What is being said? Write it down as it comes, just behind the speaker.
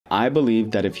I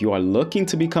believe that if you are looking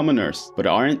to become a nurse but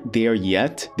aren't there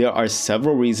yet, there are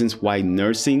several reasons why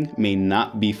nursing may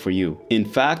not be for you. In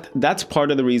fact, that's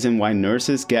part of the reason why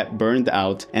nurses get burned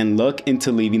out and look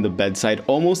into leaving the bedside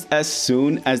almost as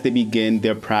soon as they begin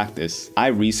their practice. I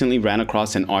recently ran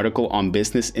across an article on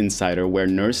Business Insider where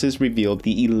nurses revealed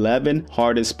the 11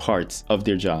 hardest parts of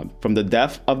their job, from the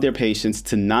death of their patients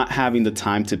to not having the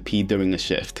time to pee during a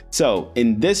shift. So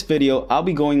in this video, I'll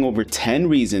be going over 10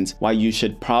 reasons why you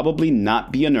should probably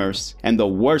not be a nurse and the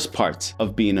worst parts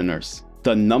of being a nurse.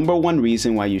 The number one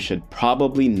reason why you should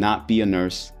probably not be a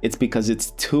nurse, it's because it's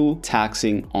too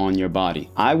taxing on your body.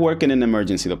 I work in an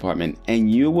emergency department,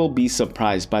 and you will be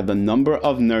surprised by the number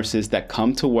of nurses that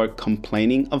come to work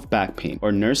complaining of back pain,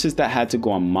 or nurses that had to go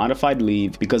on modified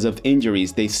leave because of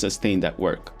injuries they sustained at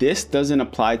work. This doesn't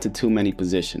apply to too many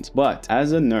positions, but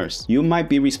as a nurse, you might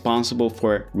be responsible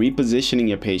for repositioning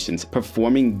your patients,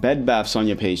 performing bed baths on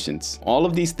your patients, all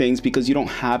of these things because you don't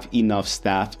have enough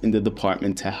staff in the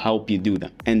department to help you do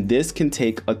them. And this can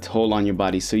take a toll on your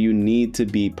body, so you need to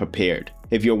be prepared.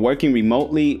 If you're working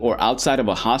remotely or outside of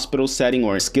a hospital setting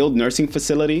or a skilled nursing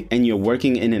facility, and you're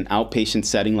working in an outpatient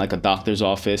setting like a doctor's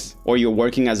office, or you're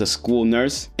working as a school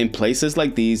nurse, in places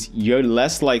like these, you're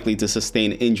less likely to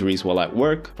sustain injuries while at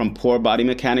work from poor body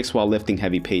mechanics while lifting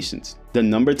heavy patients. The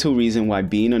number two reason why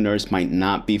being a nurse might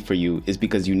not be for you is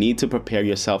because you need to prepare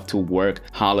yourself to work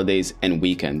holidays and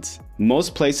weekends.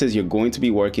 Most places you're going to be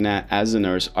working at as a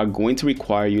nurse are going to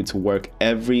require you to work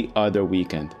every other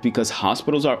weekend because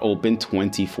hospitals are open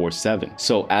 24/7.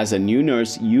 So as a new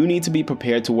nurse, you need to be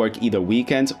prepared to work either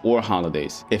weekends or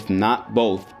holidays, if not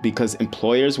both, because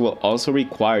employers will also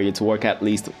require you to work at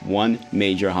least one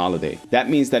major holiday. That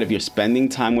means that if you're spending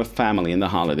time with family in the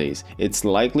holidays, it's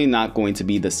likely not going to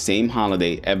be the same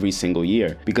holiday every single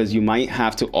year because you might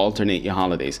have to alternate your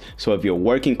holidays. So if you're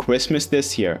working Christmas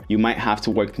this year, you might have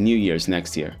to work New Year's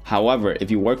next year. However, if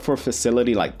you work for a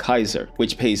facility like Kaiser,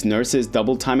 which pays nurses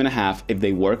double time and a half if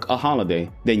they work a holiday,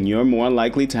 then you're more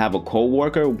likely to have a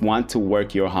co-worker want to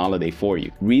work your holiday for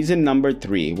you. Reason number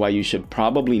three why you should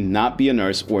probably not be a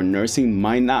nurse or nursing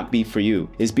might not be for you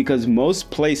is because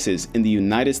most places in the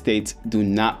United States do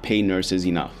not pay nurses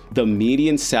enough. The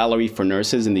median salary for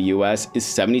nurses in the US is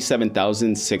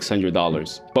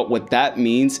 $77,600. But what that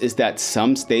means is that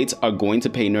some states are going to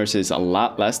pay nurses a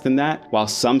lot less than that, while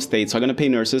some states are going to pay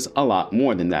nurses a lot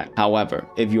more than that. However,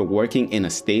 if you're working in a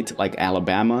state like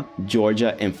Alabama,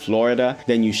 Georgia, and Florida,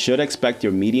 then you should expect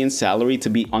your median salary to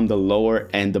be on the lower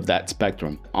end of that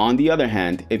spectrum. On the other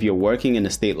hand, if you're working in a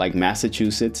state like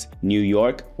Massachusetts, New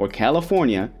York, or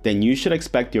California, then you should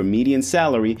expect your median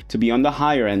salary to be on the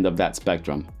higher end of that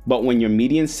spectrum. But when your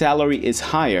median salary is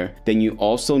higher, then you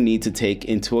also need to take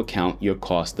into account your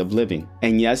cost of living.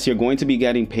 And yes, you're going to be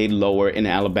getting paid lower in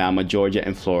Alabama, Georgia,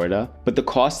 and Florida, but the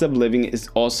cost of living is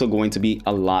also going to be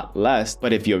a lot less.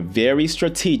 But if you're very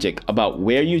strategic about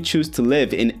where you choose to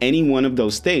live in any one of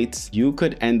those states, you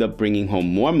could end up bringing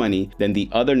home more money than the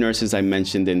other nurses I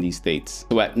mentioned in these states.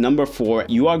 So at number four,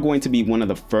 you are going to be one of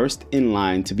the first in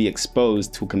line to be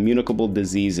exposed to communicable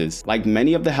diseases, like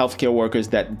many of the healthcare workers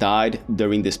that died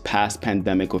during this past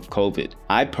pandemic with COVID.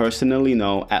 I personally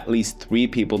know at least 3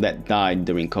 people that died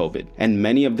during COVID, and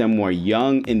many of them were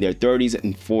young, in their 30s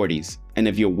and 40s. And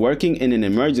if you're working in an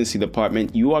emergency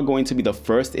department, you are going to be the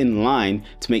first in line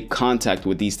to make contact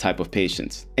with these type of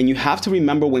patients. And you have to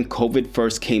remember when COVID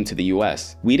first came to the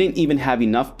US, we didn't even have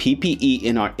enough PPE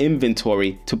in our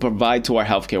inventory to provide to our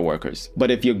healthcare workers.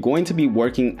 But if you're going to be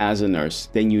working as a nurse,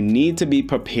 then you need to be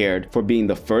prepared for being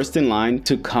the first in line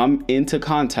to come into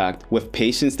contact with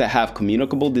patients that have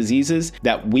communicable diseases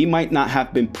that we might not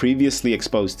have been previously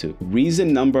exposed to.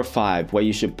 Reason number 5 why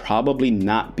you should probably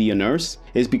not be a nurse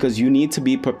is because you need to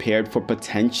be prepared for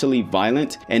potentially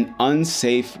violent and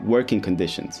unsafe working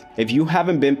conditions. If you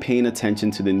haven't been paying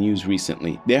attention to the news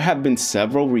recently, there have been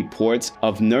several reports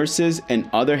of nurses and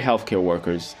other healthcare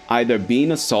workers either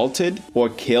being assaulted or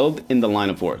killed in the line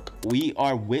of work. We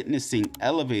are witnessing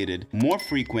elevated, more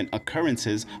frequent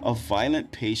occurrences of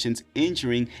violent patients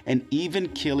injuring and even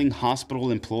killing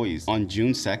hospital employees. On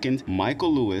June 2nd,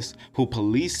 Michael Lewis, who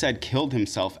police said killed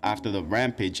himself after the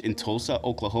rampage in Tulsa,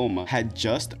 Oklahoma, had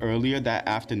just earlier that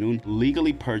afternoon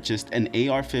legally purchased an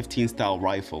AR-15 style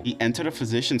rifle. He entered a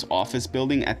physician's office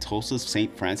building at Tulsa's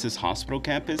St. Francis Hospital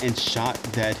campus and shot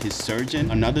dead his surgeon,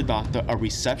 another doctor, a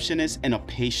receptionist, and a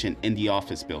patient in the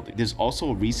office building. There's also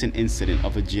a recent incident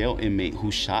of a jail inmate who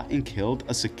shot and killed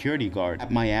a security guard at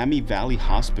Miami Valley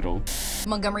Hospital.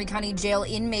 Montgomery County Jail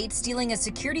inmate stealing a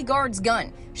security guard's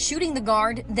gun, shooting the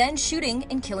guard, then shooting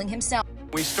and killing himself.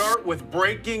 We start with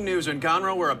breaking news in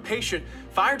Conroe, where a patient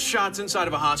Fired shots inside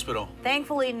of a hospital.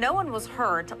 Thankfully, no one was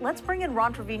hurt. Let's bring in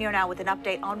Ron Trevino now with an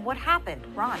update on what happened.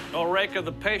 Ron. Reka,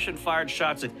 the patient fired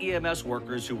shots at EMS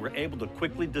workers who were able to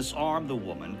quickly disarm the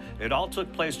woman. It all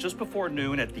took place just before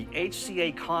noon at the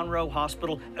HCA Conroe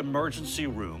Hospital emergency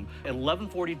room. At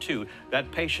 11:42,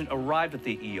 that patient arrived at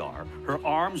the ER. Her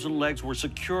arms and legs were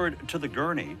secured to the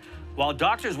gurney. While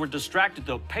doctors were distracted,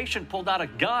 the patient pulled out a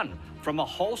gun from a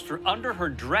holster under her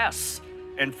dress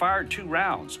and fired 2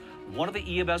 rounds. One of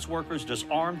the EMS workers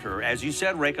disarmed her. As you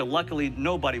said, Reka, luckily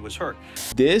nobody was hurt.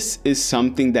 This is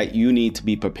something that you need to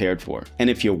be prepared for. And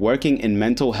if you're working in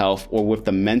mental health or with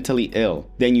the mentally ill,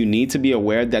 then you need to be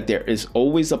aware that there is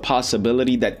always a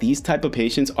possibility that these type of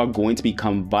patients are going to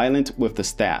become violent with the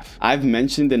staff. I've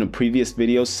mentioned in a previous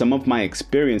video some of my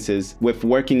experiences with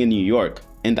working in New York.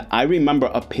 And I remember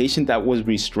a patient that was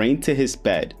restrained to his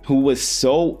bed who was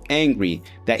so angry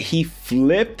that he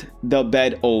flipped the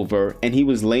bed over and he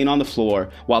was laying on the floor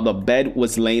while the bed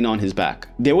was laying on his back.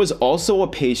 There was also a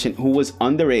patient who was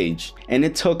underage and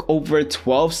it took over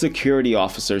 12 security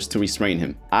officers to restrain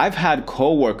him. I've had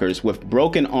co-workers with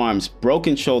broken arms,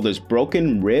 broken shoulders,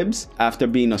 broken ribs after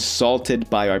being assaulted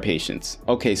by our patients.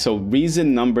 Okay, so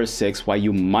reason number 6 why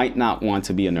you might not want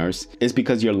to be a nurse is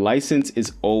because your license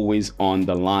is always on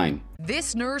the line.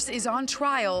 This nurse is on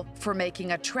trial for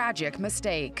making a tragic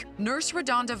mistake. Nurse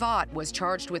Redonda Vaught was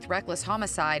charged with reckless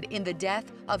homicide in the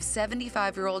death of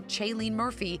 75-year-old Chaylene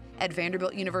Murphy at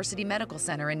Vanderbilt University Medical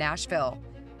Center in Nashville.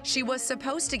 She was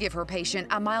supposed to give her patient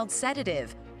a mild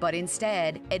sedative, but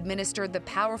instead administered the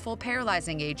powerful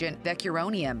paralyzing agent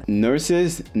vecuronium.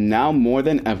 Nurses, now more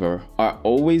than ever, are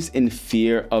always in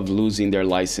fear of losing their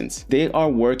license. They are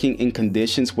working in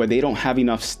conditions where they don't have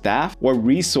enough staff or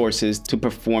resources to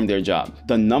perform their job.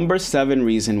 The number 7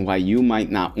 reason why you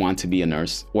might not want to be a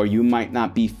nurse or you might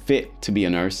not be fit to be a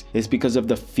nurse is because of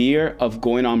the fear of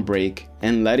going on break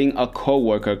and letting a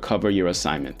coworker cover your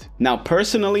assignment. Now,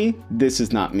 personally, this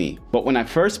is not me, but when I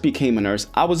first became a nurse,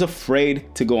 I was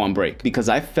afraid to go on break because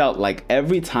I felt like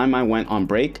every time I went on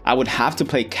break, I would have to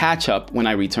play catch up when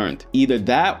I returned. Either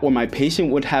that or my patient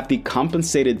would have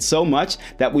decompensated so much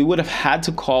that we would have had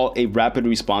to call a rapid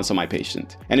response on my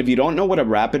patient. And if you don't know what a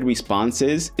rapid response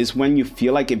is when you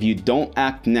feel like if you don't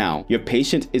act now, your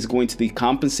patient is going to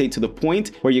decompensate to the point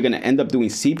where you're going to end up doing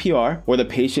CPR or the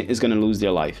patient is going to lose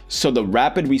their life. So the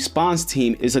rapid response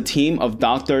team is a team of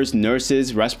doctors,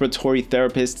 nurses, respiratory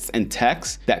therapists, and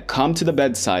techs that come to the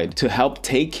bedside to help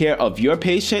take care of your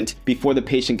patient before the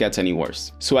patient gets any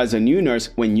worse. So as a new nurse,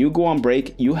 when you go on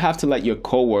break, you have to let your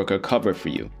coworker cover for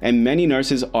you. And many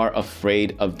nurses are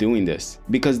afraid of doing this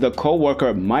because the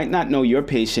coworker might not know your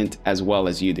patient as well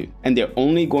as you do. And they're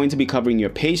only going to be covering your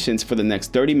patients for the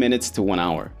next 30 minutes to 1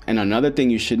 hour. And another thing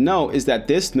you should know is that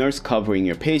this nurse covering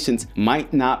your patients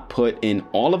might not put in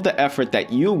all of the effort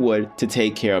that you would to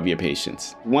take care of your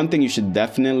patients. One thing you should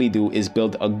definitely do is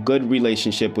build a good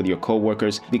relationship with your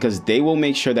coworkers because they will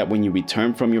make sure that when you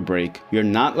return from your break, you're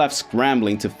not left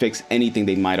scrambling to fix anything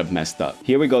they might have messed up.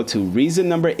 Here we go to reason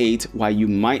number 8 why you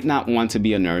might not want to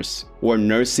be a nurse or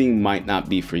nursing might not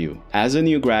be for you. As a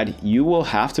new grad, you will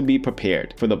have to be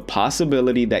prepared for the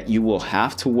possibility that you will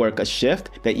have to work a shift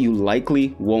that you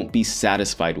likely won't be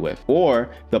satisfied with,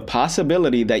 or the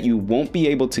possibility that you won't be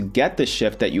able to get the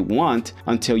shift that you want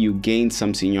until you gain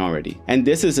some seniority. And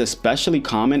this is especially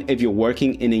common if you're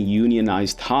working in a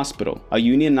unionized hospital. A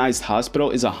unionized hospital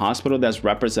is a hospital that's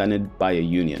represented by a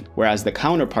union, whereas the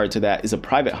counterpart to that is a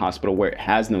private hospital where it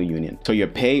has no union. So your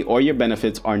pay or your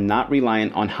benefits are not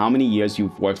reliant on how many years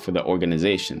you've worked for the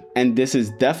organization. And this is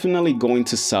definitely going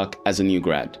to suck as a new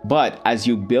grad. But as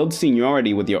you build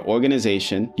seniority with your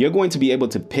organization, you're going to be able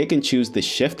to pick and choose the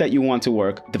shift that you want to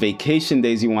work, the vacation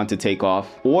days you want to take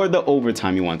off, or the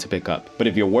overtime you want to pick up. But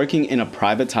if you're working in a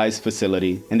privatized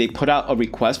facility and they put out a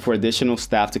request for additional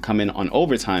staff to come in on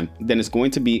overtime, then it's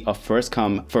going to be a first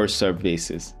come, first served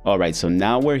basis. All right, so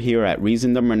now we're here at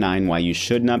reason number 9 why you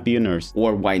should not be a nurse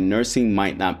or why nursing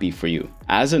might not be for you.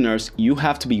 As a nurse, you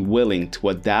have to be willing to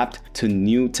adapt to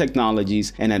new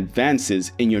technologies and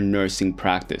advances in your nursing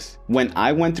practice. When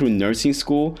I went through nursing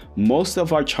school, most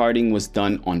of our charting was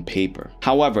done on paper.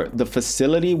 However, the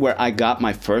facility where I got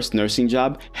my first nursing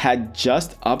job had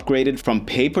just upgraded from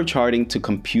paper charting to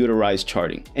computerized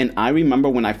charting. And I remember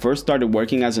when I first started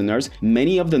working as a nurse,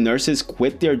 many of the nurses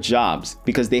quit their jobs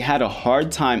because they had a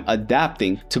hard time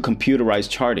adapting to computerized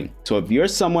charting. So if you're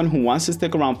someone who wants to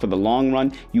stick around for the long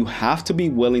run, you have to be be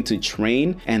willing to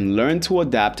train and learn to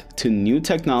adapt to new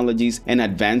technologies and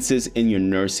advances in your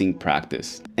nursing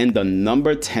practice. And the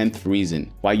number 10th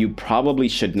reason why you probably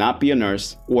should not be a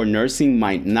nurse or nursing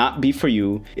might not be for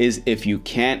you is if you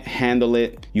can't handle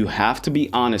it, you have to be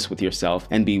honest with yourself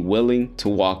and be willing to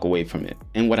walk away from it.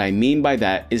 And what I mean by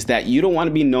that is that you don't want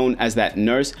to be known as that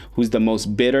nurse who's the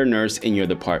most bitter nurse in your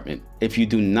department. If you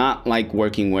do not like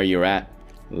working where you're at,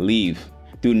 leave.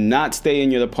 Do not stay in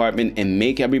your department and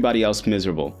make everybody else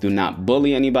miserable. Do not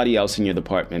bully anybody else in your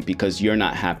department because you're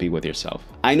not happy with yourself.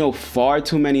 I know far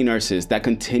too many nurses that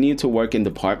continue to work in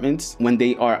departments when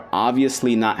they are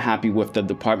obviously not happy with the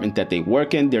department that they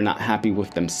work in, they're not happy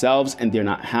with themselves, and they're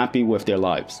not happy with their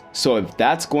lives. So if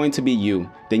that's going to be you,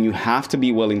 then you have to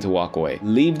be willing to walk away.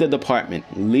 Leave the department,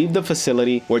 leave the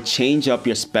facility, or change up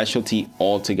your specialty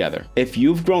altogether. If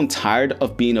you've grown tired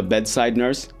of being a bedside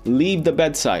nurse, leave the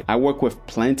bedside. I work with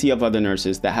plenty of other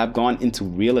nurses that have gone into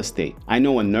real estate. I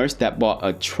know a nurse that bought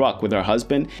a truck with her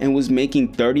husband and was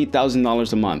making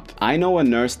 $30,000 a month. I know a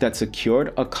nurse that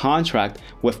secured a contract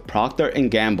with Procter &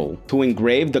 Gamble to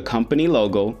engrave the company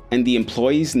logo and the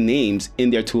employees' names in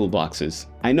their toolboxes.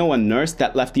 I know a nurse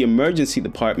that left the emergency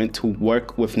department to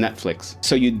work with Netflix.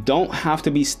 So you don't have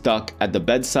to be stuck at the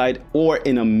bedside or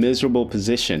in a miserable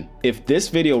position. If this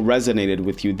video resonated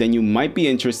with you, then you might be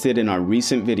interested in our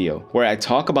recent video where I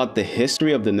talk about the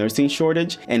history of the nursing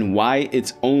shortage and why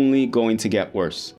it's only going to get worse.